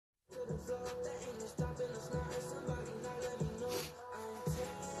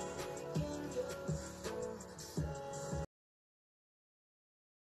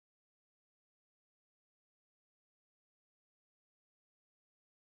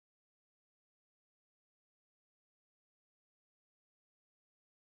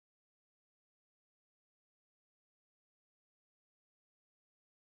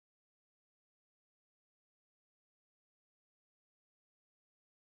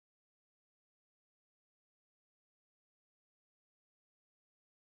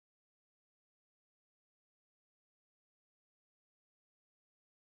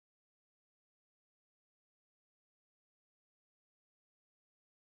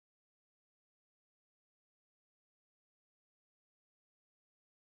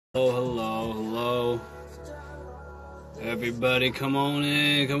Hello, hello. Everybody come on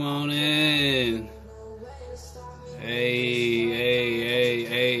in, come on in. Hey.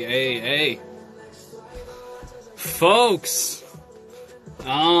 Folks,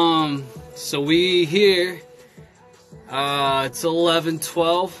 so we here, it's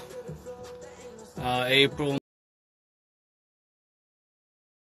 11/12, April.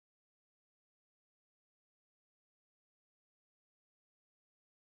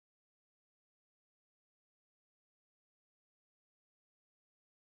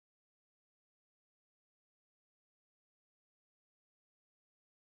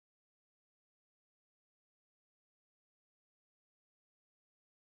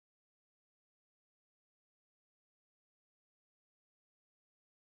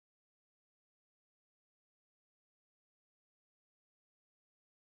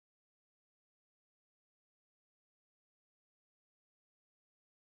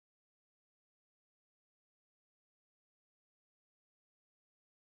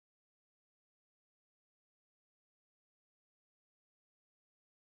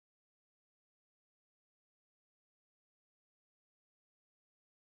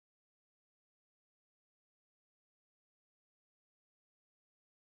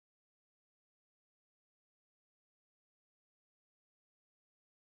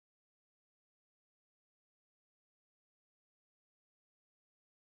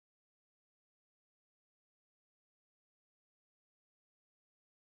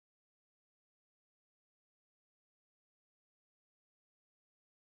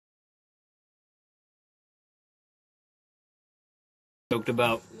 Joked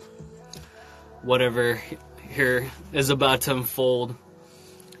about whatever here is about to unfold.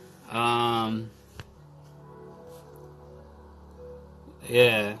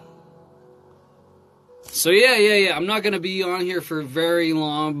 Yeah. So yeah. I'm not gonna be on here for very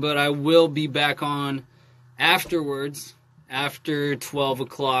long, but I will be back on afterwards, after 12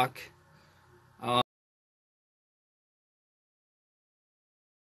 o'clock.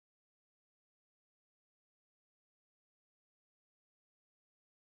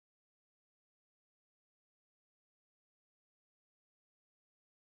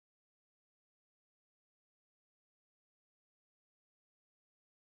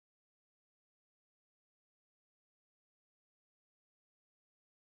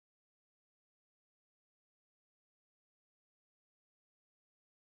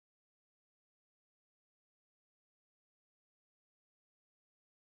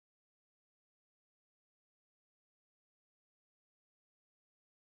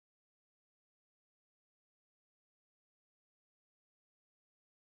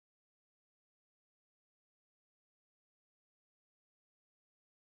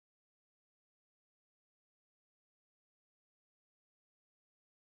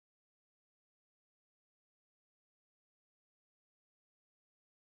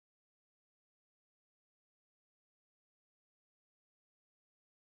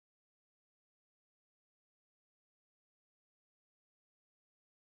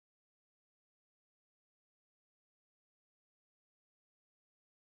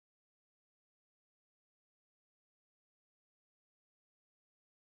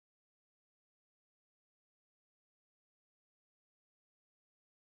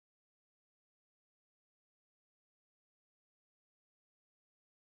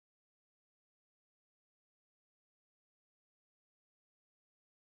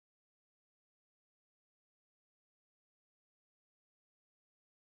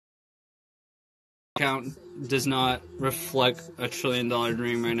 Account does not reflect $1 trillion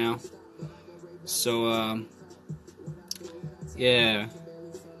dream right now. So, yeah.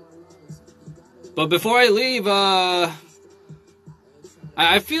 But before I leave, I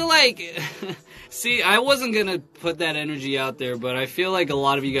feel like, see, I wasn't gonna put that energy out there, but I feel like a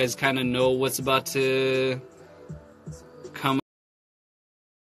lot of you guys kind of know what's about to come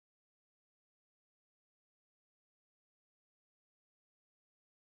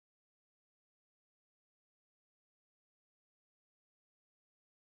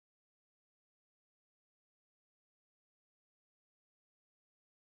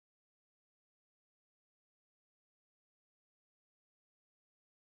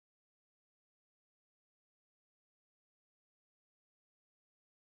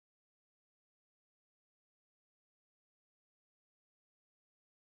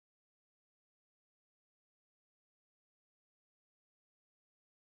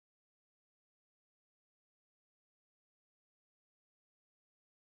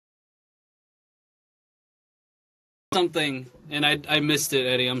something, and I missed it,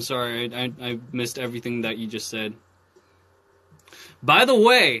 Eddie. I'm sorry. I missed everything that you just said. By the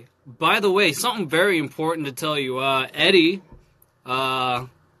way, something very important to tell you. Eddie, our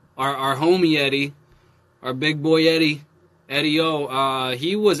homie Eddie, our big boy Eddie O,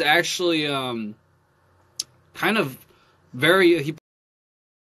 he was actually kind of he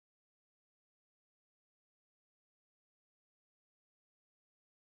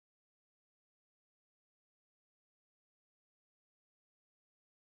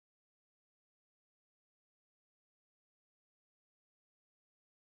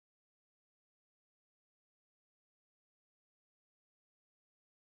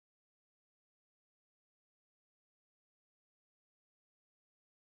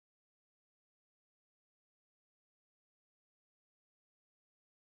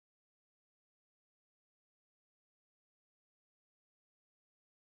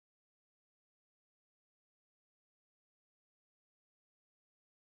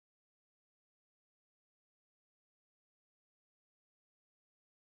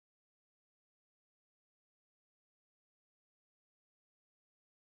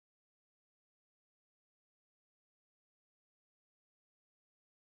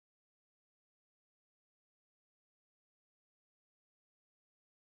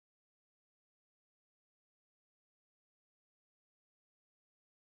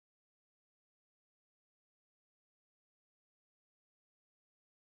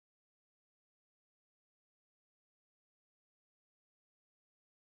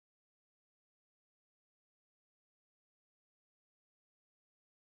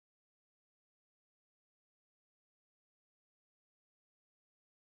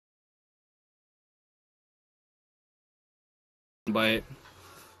by it.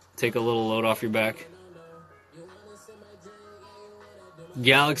 Take a little load off your back.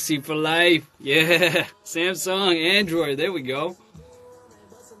 Galaxy for life. Yeah. Samsung, Android. There we go.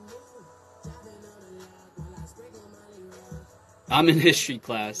 I'm in history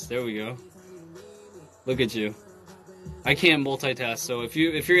class. There we go. Look at you. I can't multitask, so if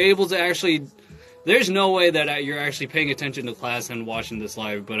you're able to actually, there's no way that you're actually paying attention to class and watching this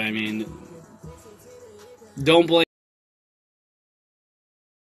live, but I mean, don't blame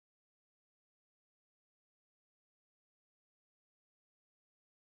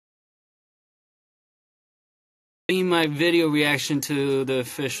my video reaction to the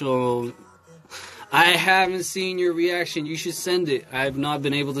official. I haven't seen your reaction. You should send it. I've not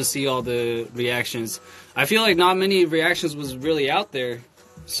been able to see all the reactions. I feel like not many reactions was really out there.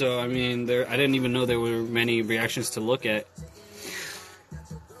 So, I mean, I didn't even know there were many reactions to look at.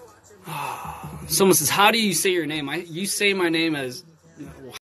 Someone says, how do you say your name? You say my name as...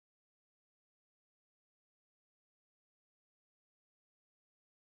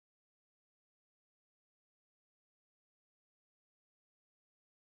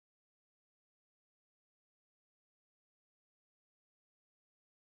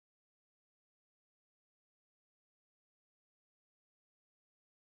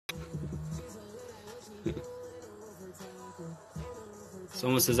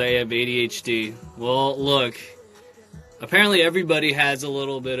 Someone says I have ADHD. Well, look. Apparently everybody has a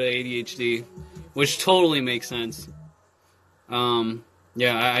little bit of ADHD, which totally makes sense.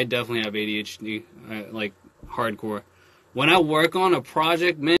 Yeah, I definitely have ADHD, like hardcore. When I work on a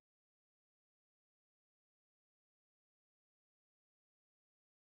project, man,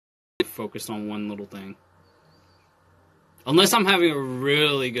 focused on one little thing. Unless I'm having a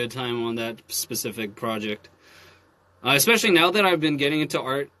really good time on that specific project. Especially now that I've been getting into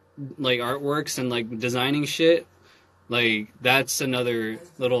art, like artworks and like designing shit. Like, that's another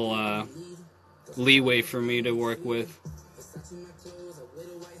little leeway for me to work with.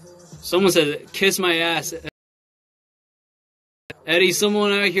 Someone said, kiss my ass. Eddie,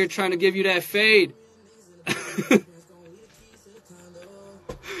 someone out here trying to give you that fade.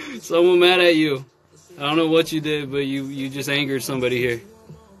 Someone mad at you. I don't know what you did, but you just angered somebody here.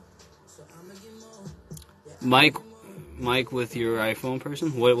 Mike with your iPhone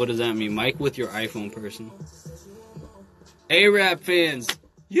person? What does that mean? Mike with your iPhone person. A-Rap fans.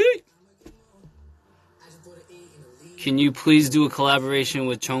 Yeet! Can you please do a collaboration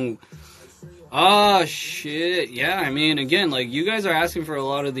with Chung? Oh, shit. Yeah, I mean, again, like, you guys are asking for a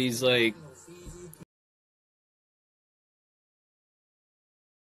lot of these, like,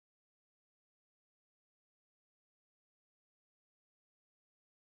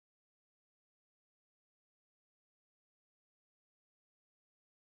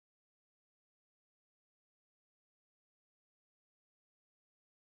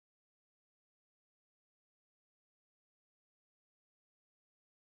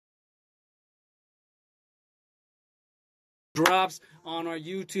 drops on our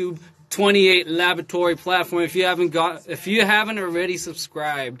YouTube 28 Laboratory platform. If you haven't already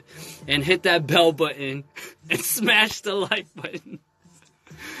subscribed, and hit that bell button and smash the like button.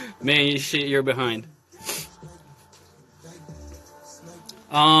 Man, you're behind.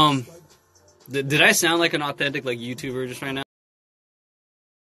 Did I sound like an authentic YouTuber just right now?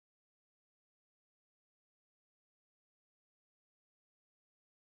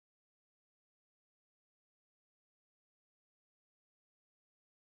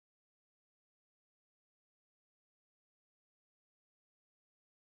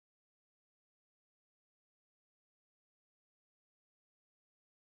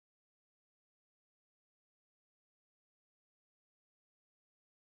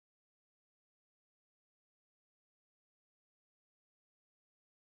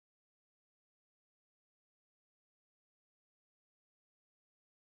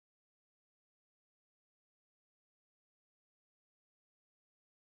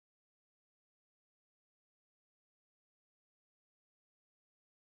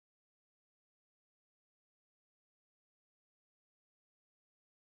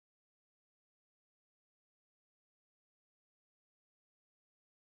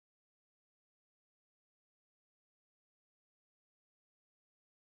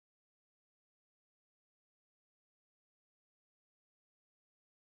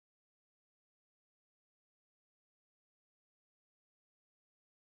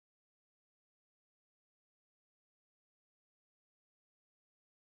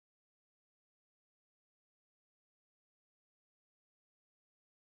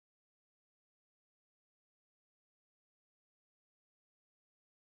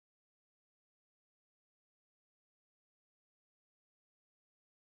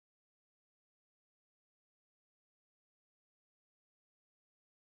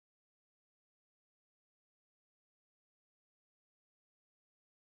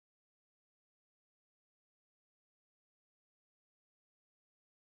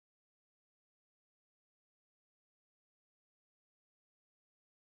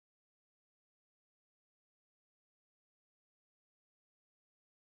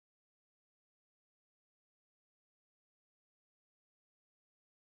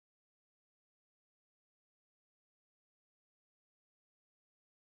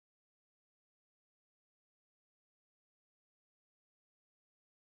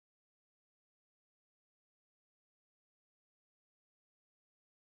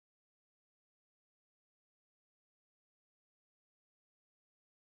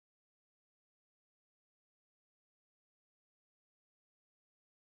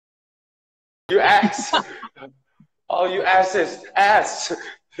 You ass. All you asses. Ass.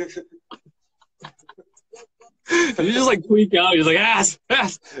 You just tweak out. You're ass.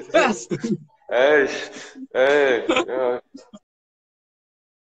 Hey. Hey.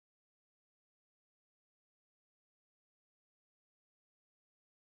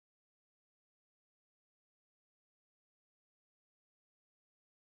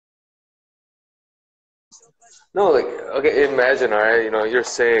 No, okay, imagine, all right, you're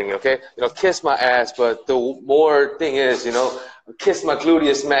saying, okay, kiss my ass, but the more thing is, kiss my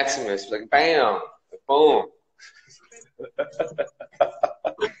gluteus maximus, bam, boom.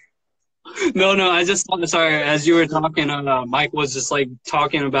 No, I just sorry. As you were talking, Mike was just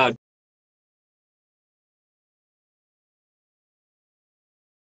talking about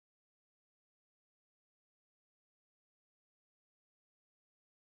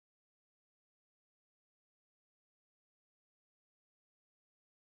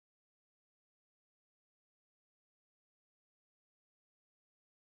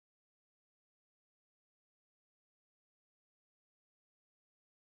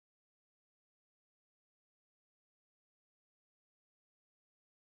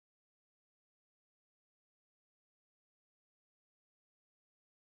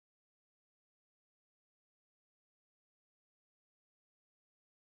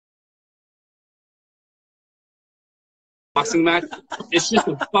boxing match. It's just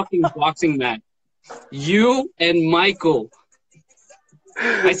a fucking boxing match. You and Michael.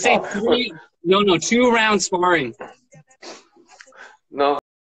 I say 2 rounds sparring. No.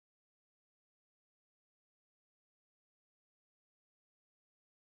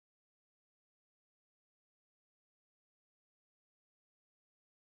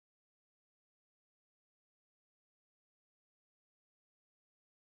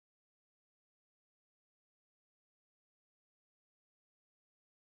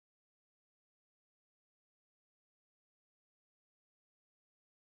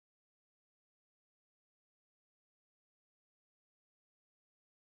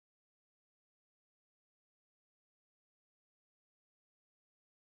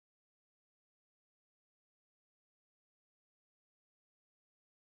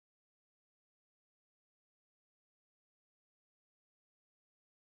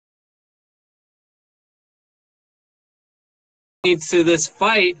 to this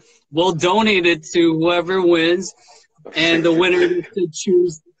fight, we'll donate it to whoever wins, and the winner gets to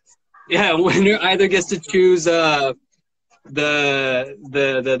choose. Yeah, winner either gets to choose the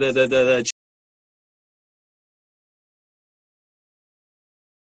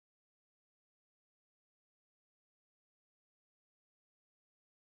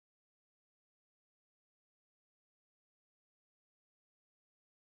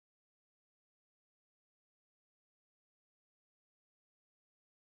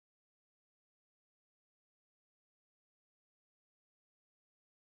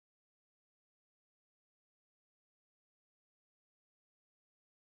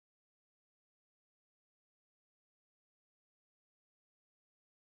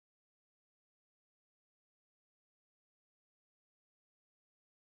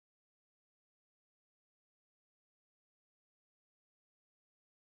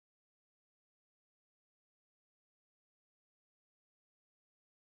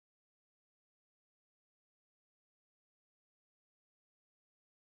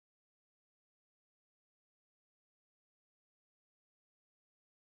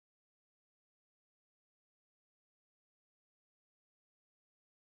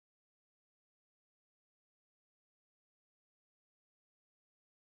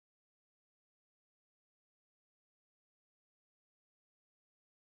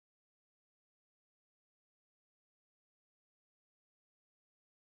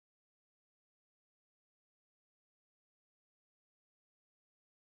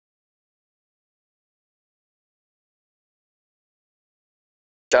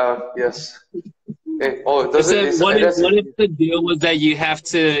Yes. Oh, does it? what if the deal was that you have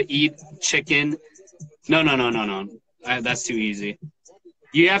to eat chicken? No. That's too easy.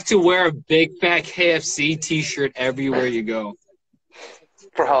 You have to wear a big fat KFC T-shirt everywhere you go.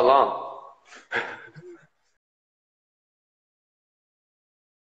 For how long?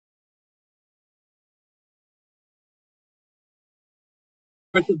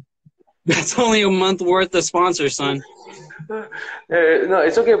 That's only a month worth of sponsor, son. No,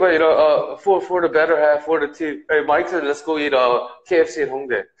 it's okay, but for the better half, for the team. Hey, Mike said, let's go eat KFC in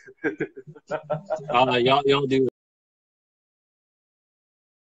Hongdae. Y'all do.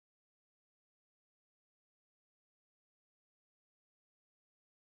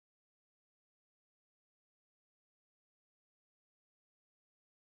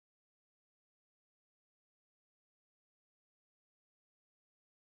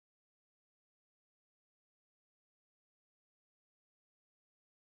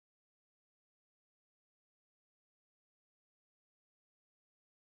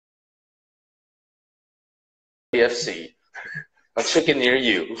 KFC, a chicken near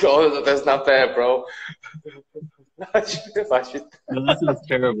you. Oh, that's not bad, bro. No, that sounds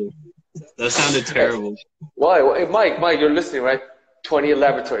terrible. That sounded terrible. Why? Hey, Mike, you're listening, right? 20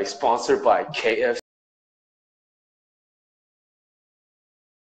 Laboratory, sponsored by KFC.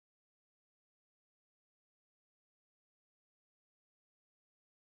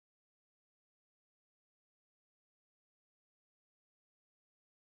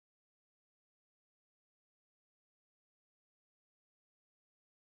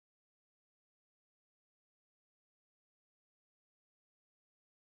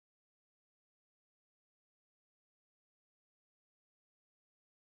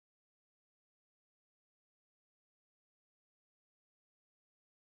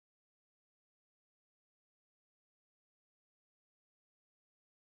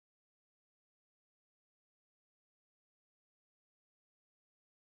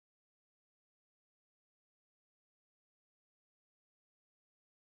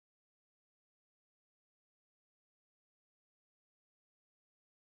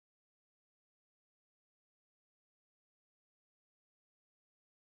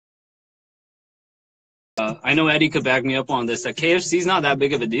 I know Eddie could back me up on this. That KFC is not that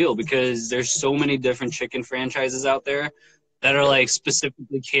big of a deal because there's so many different chicken franchises out there that are like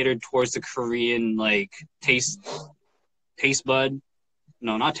specifically catered towards the Korean like taste bud.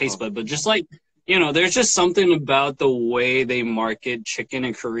 No, not taste bud, but just like there's just something about the way they market chicken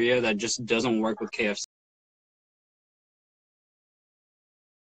in Korea that just doesn't work with KFC.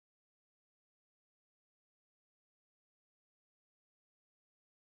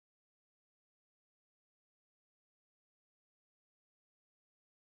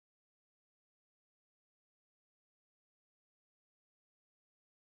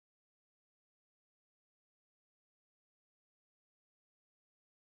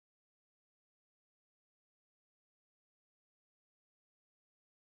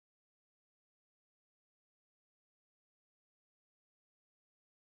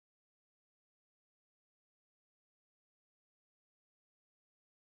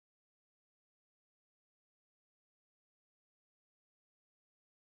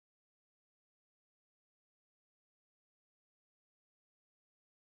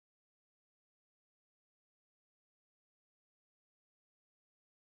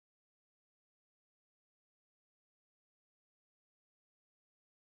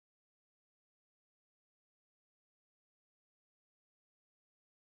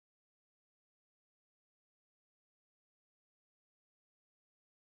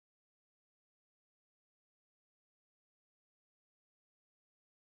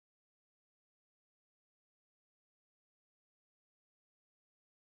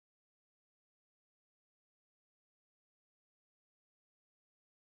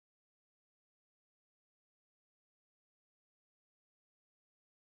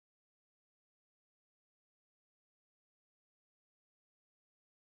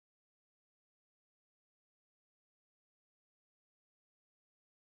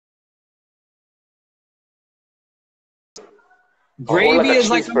 Or like Gravy a is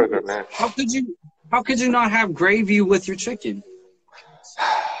like cheeseburger, man. how could you not have gravy with your chicken?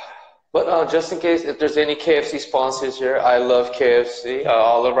 But just in case, if there's any KFC sponsors here, I love KFC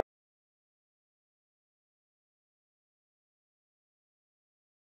all around.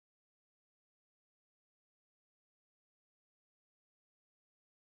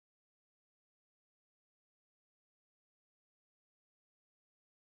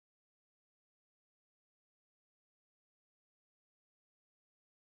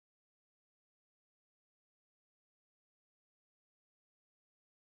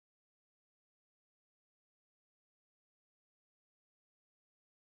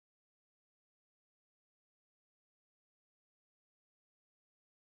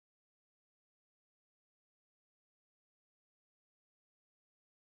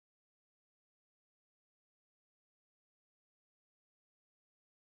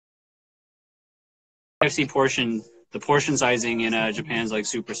 KFC portion, the portion sizing in Japan is like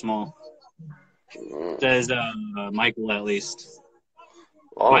super small. Says Michael at least.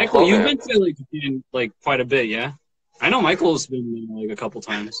 Oh, Michael, you've okay. been to like Japan like quite a bit, yeah? I know Michael's been like a couple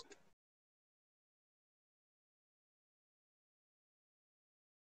times.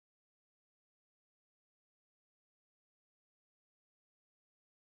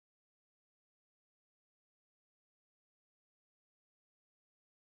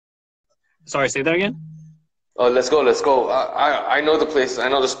 Sorry, say that again. Oh, let's go, let's go. I know the places, I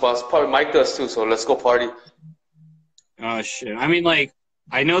know the spots. Probably Mike does too, so let's go party. Oh shit. I mean, like,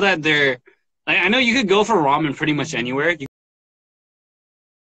 I know that they're. I know you could go for ramen pretty much anywhere.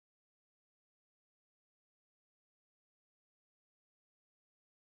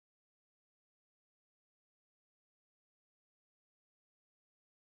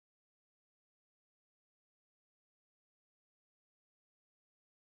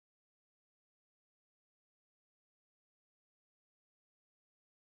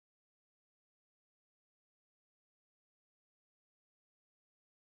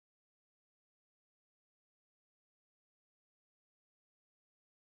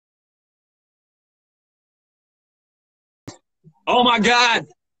 Oh my god!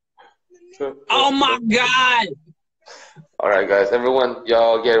 Oh my god! All right, guys, everyone,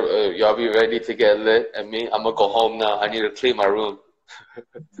 y'all be ready to get lit. And me, I'm gonna go home now. I need to clean my room.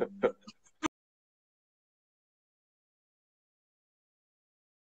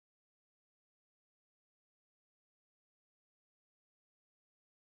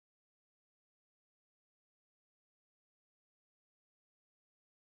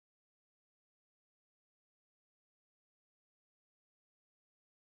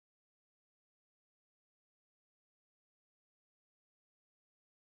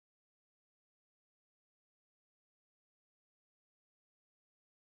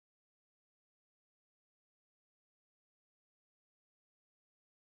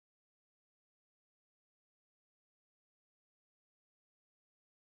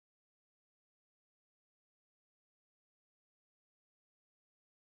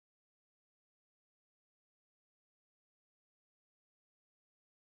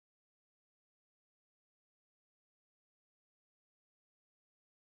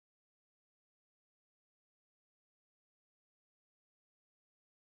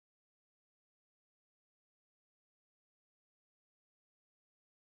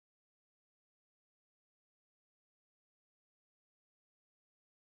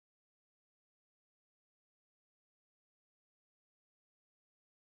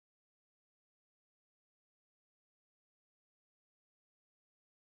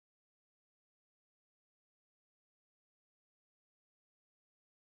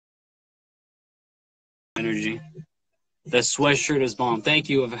 Energy. The sweatshirt is bomb. Thank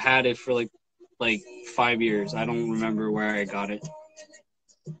you. I've had it for like 5 years. I don't remember where I got it.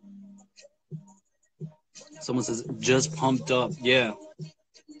 Someone says just pumped up. Yeah.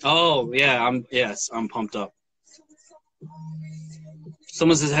 Oh yeah. I'm pumped up.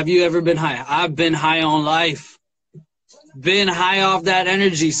 Someone says, have you ever been high? I've been high on life. Been high off that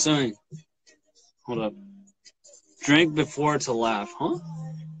energy, son. Hold up. Drink before to laugh, huh?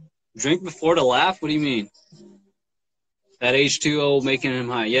 Drink before to laugh? What do you mean? That H2O making him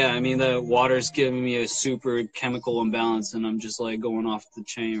high. Yeah, I mean, the water's giving me a super chemical imbalance, and I'm just like going off the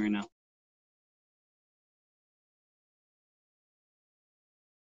chain right now.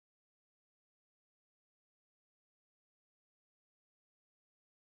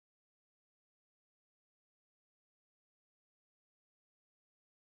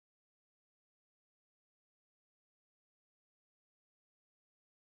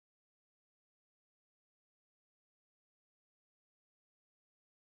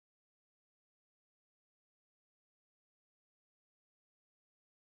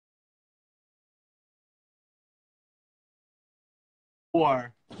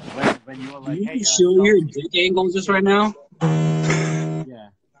 Or when you were like, Can hey, you show your dick angle just right now? yeah.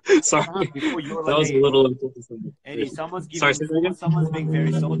 Sorry, Before you were that like, was a hey, little. Eddie, someone's Sorry, giving, say that again. someone's being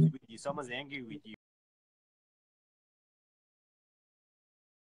very salty with you. Someone's angry with you.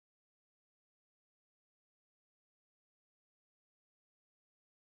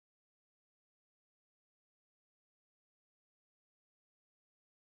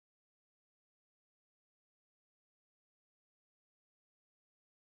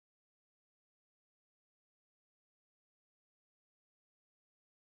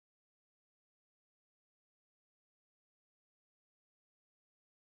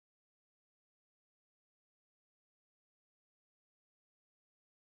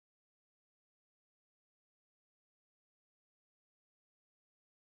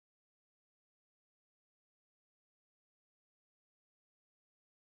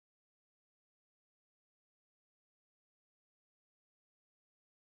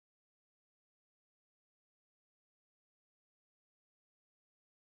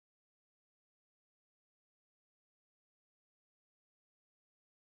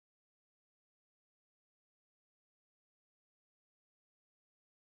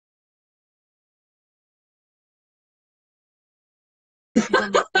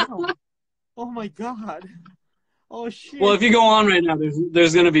 Oh my god. Oh shit. Well, if you go on right now,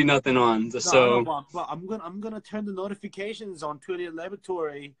 there's gonna be nothing on. No, So but I'm gonna turn the notifications on Twitter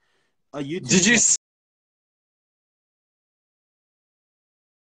Laboratory. YouTube. did you?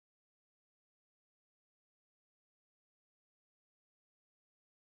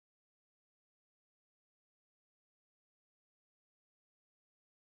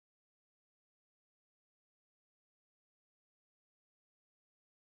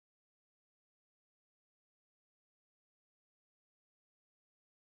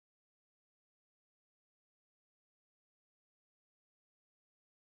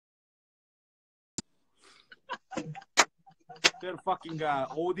 Got fucking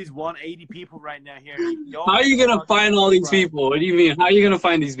all these 180 people right now here. How are you gonna find all these people? What do you mean? How are you gonna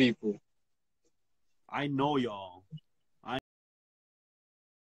find these people? I know y'all.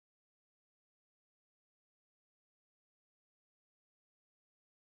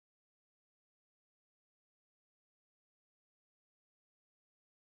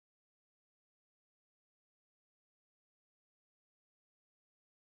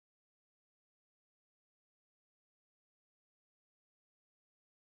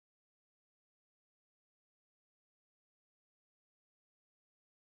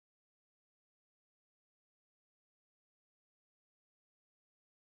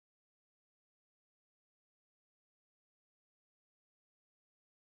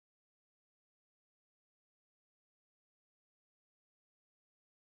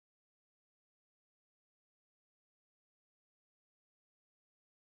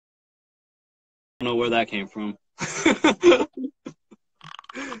 I don't know where that came from.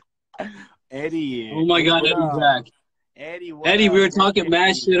 Eddie. Oh my God, Eddie's back. Eddie, Eddie, we were talking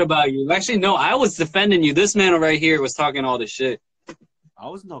mad shit about you. Actually, no, I was defending you. This man right here was talking all this shit. I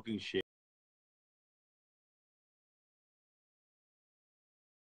was talking shit.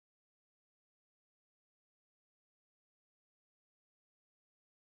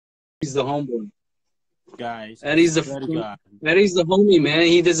 He's the homeboy. Guys, Eddie's the homie, man.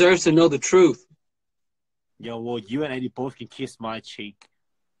 He deserves to know the truth. Yo, well, you and Eddie both can kiss my cheek.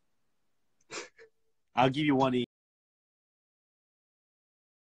 I'll give you one each.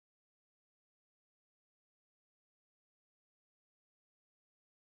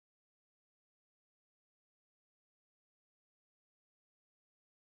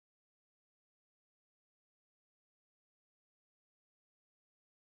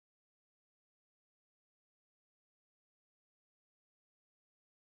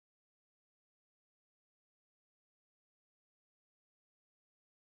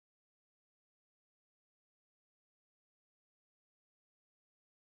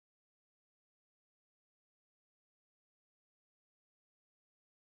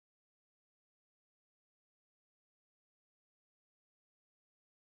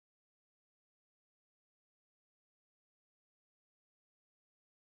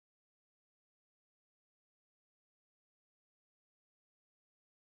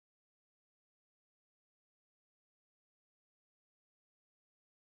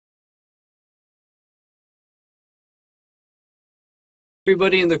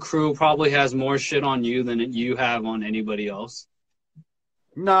 Everybody in the crew probably has more shit on you than you have on anybody else.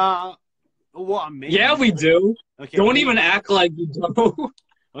 Nah. What? Maybe. Yeah, we do. Okay, Don't maybe. even act like you don't.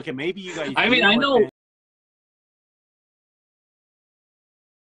 Okay, maybe you guys. I mean, I know.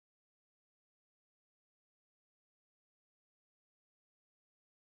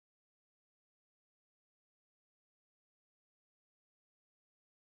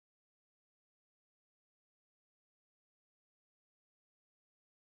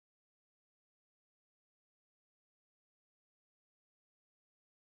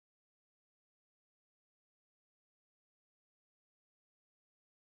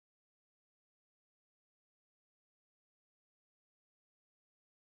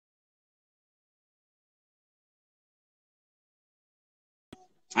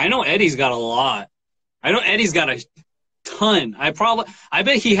 I know Eddie's got a lot. I know Eddie's got a ton. I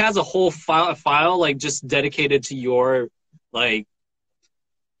bet he has a whole file like just dedicated to like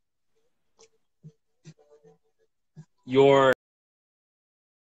your.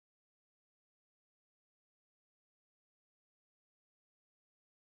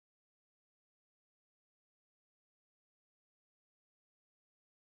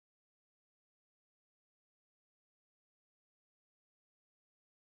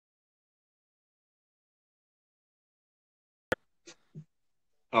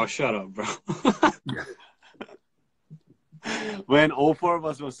 Oh, shut up, bro. When all four of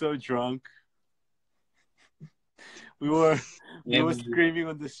us were so drunk, we were Yeah, screaming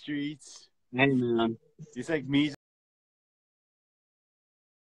on the streets. hey, man. It's like me.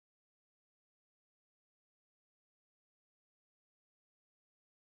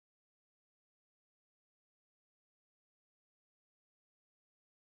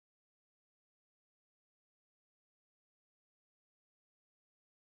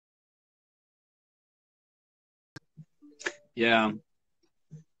 Yeah.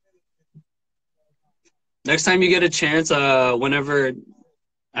 Next time you get a chance, whenever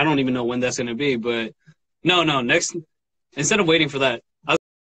I don't even know when that's gonna be, but no, next instead of waiting for that,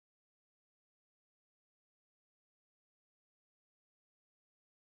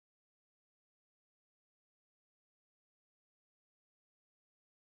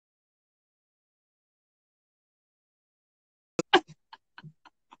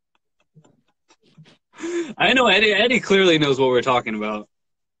 I know Eddie clearly knows what we're talking about.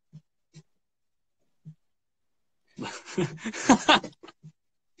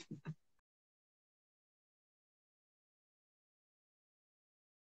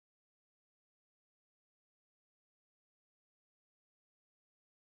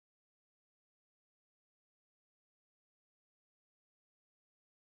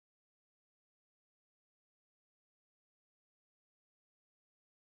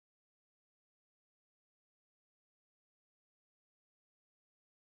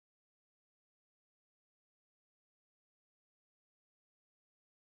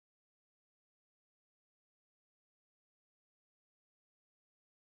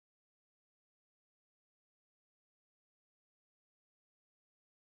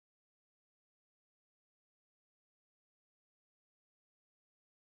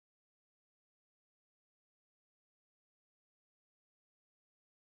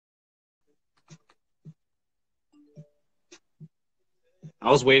 I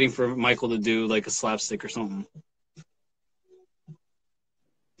was waiting for Michael to do like a slapstick or something.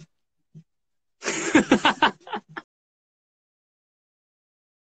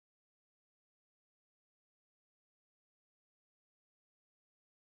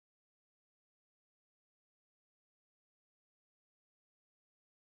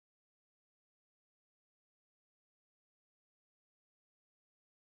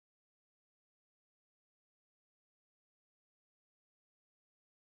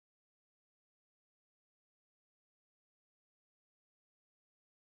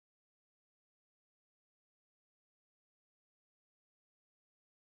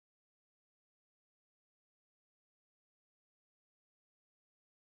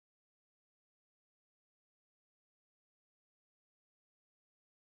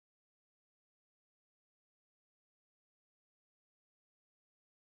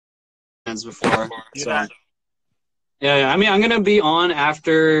 Before, so yeah. I mean, I'm gonna be on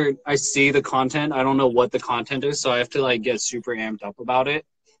after I see the content. I don't know what the content is, so I have to like get super amped up about it.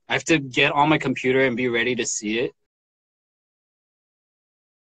 I have to get on my computer and be ready to see it.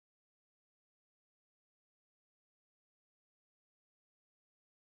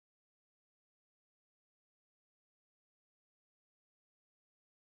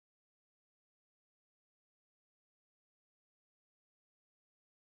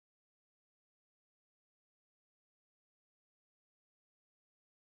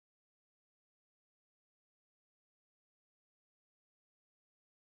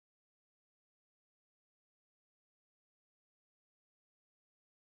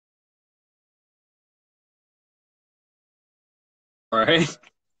 All right,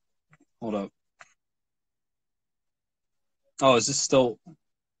 hold up. Oh, is this still? What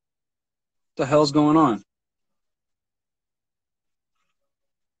the hell's going on?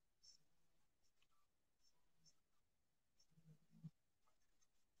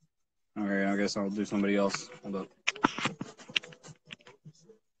 All right, I guess I'll do somebody else. Hold up.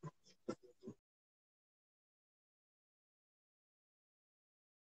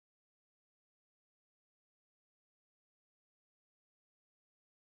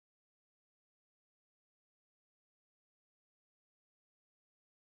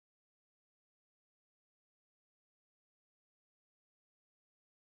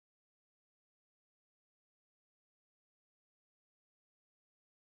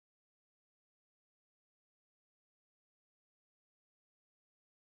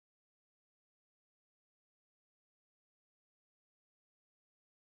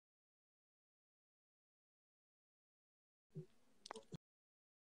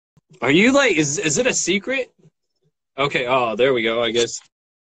 Are you like, is it a secret? Okay, oh, there we go, I guess.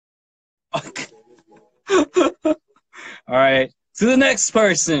 All right, to the next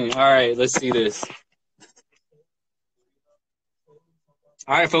person. All right, let's see this.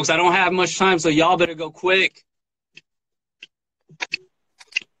 All right, folks, I don't have much time, so y'all better go quick.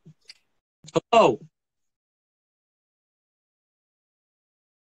 Hello.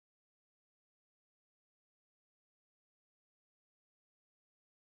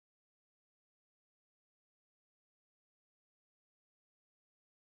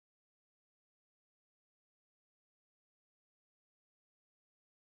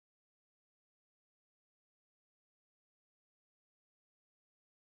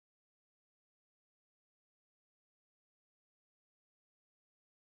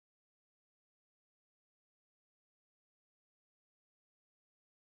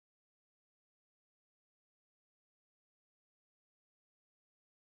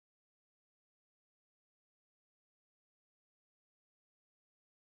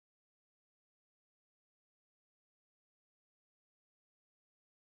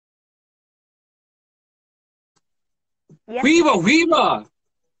 Yes. Weeba, Weeba.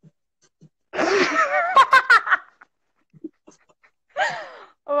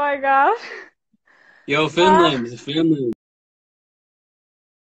 Oh my gosh. Yo, Finland, Finland.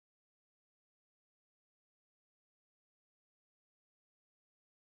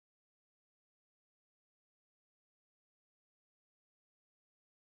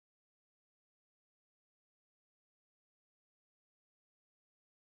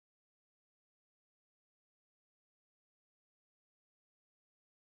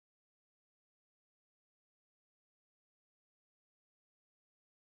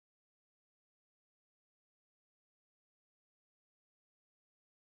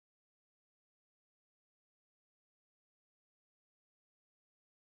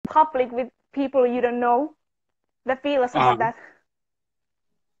 Public with people you don't know. The feelings about that.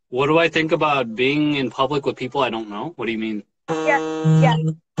 What do I think about being in public with people I don't know? What do you mean? Yeah,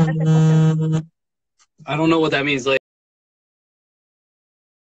 that's the question. I don't know what that means. Like,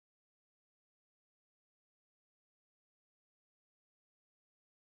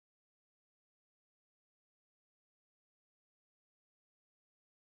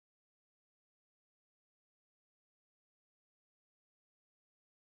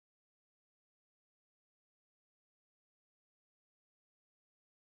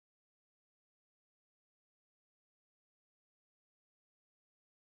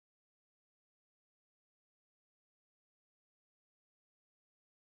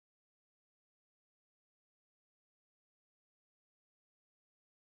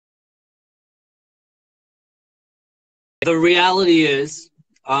 the reality is,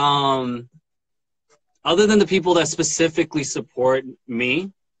 other than the people that specifically support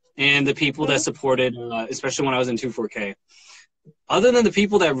me and the people that supported, especially when I was in 24K, other than the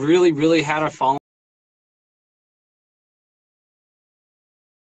people that really, really had a following,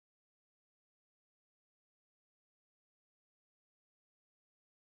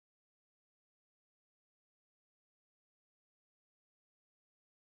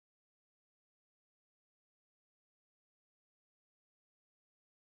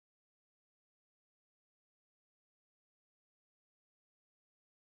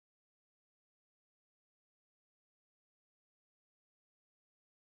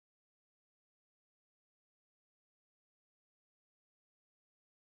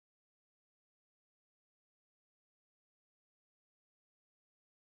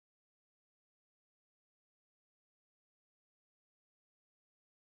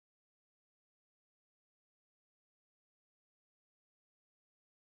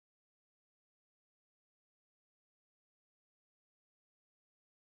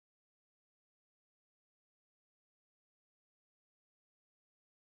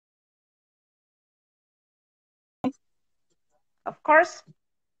 Of course.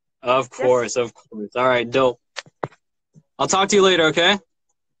 of course, of course. All right, dope. I'll talk to you later, okay?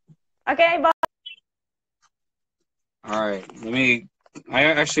 Okay, bye. All right, I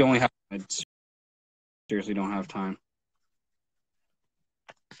actually only have, I seriously don't have time.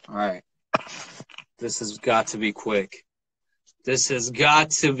 All right. This has got to be quick. This has got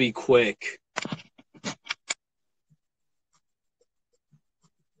to be quick.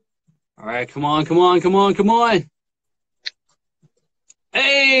 All right, come on, come on, come on, come on.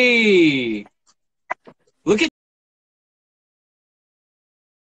 Hey! Look at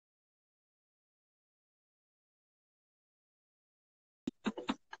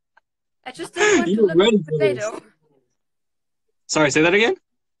I just didn't want to you look ready like a for this. potato. Sorry, say that again?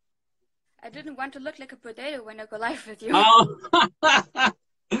 I didn't want to look like a potato when I go live with you. Oh.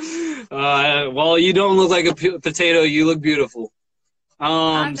 Well, you don't look like a potato. You look beautiful.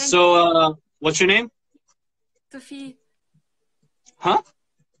 What's your name? Sophie. Huh?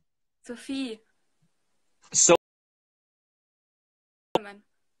 Sophie. So. Man.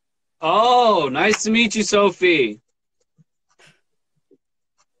 Oh, nice to meet you, Sophie.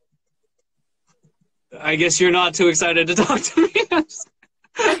 I guess you're not too excited to talk to me.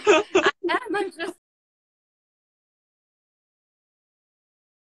 I am. I'm just.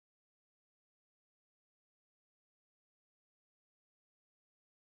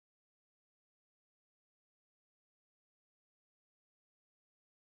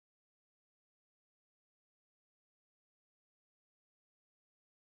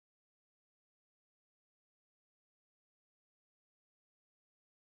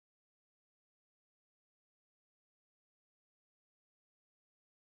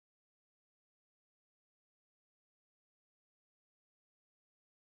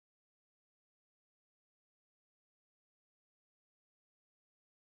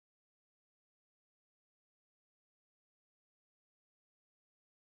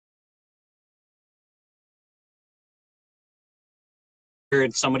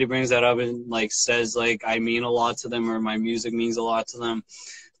 Heard somebody brings that up and like says like I mean a lot to them or my music means a lot to them.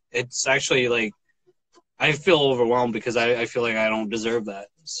 It's actually like I feel overwhelmed because I feel like I don't deserve that.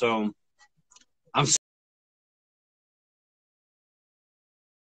 So I'm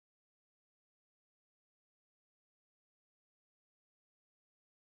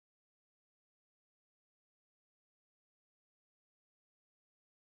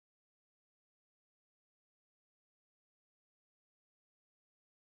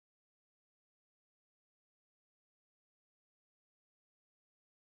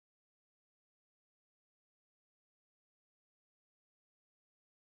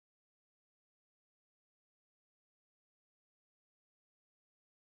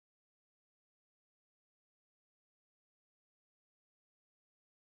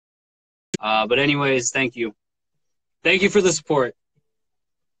but anyways, thank you. Thank you for the support.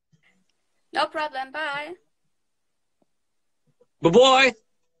 No problem. Bye. Bye-bye.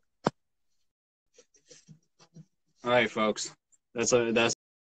 All right, folks. That's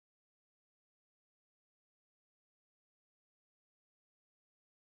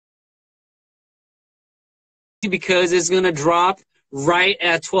because it's going to drop right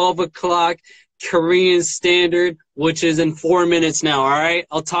at 12 o'clock Korean Standard, which is in 4 minutes now, all right?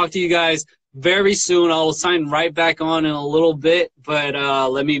 I'll talk to you guys very soon. I'll sign right back on in a little bit, but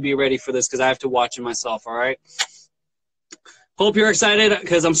let me be ready for this because I have to watch it myself, all right? Hope you're excited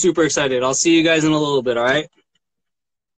because I'm super excited. I'll see you guys in a little bit, all right?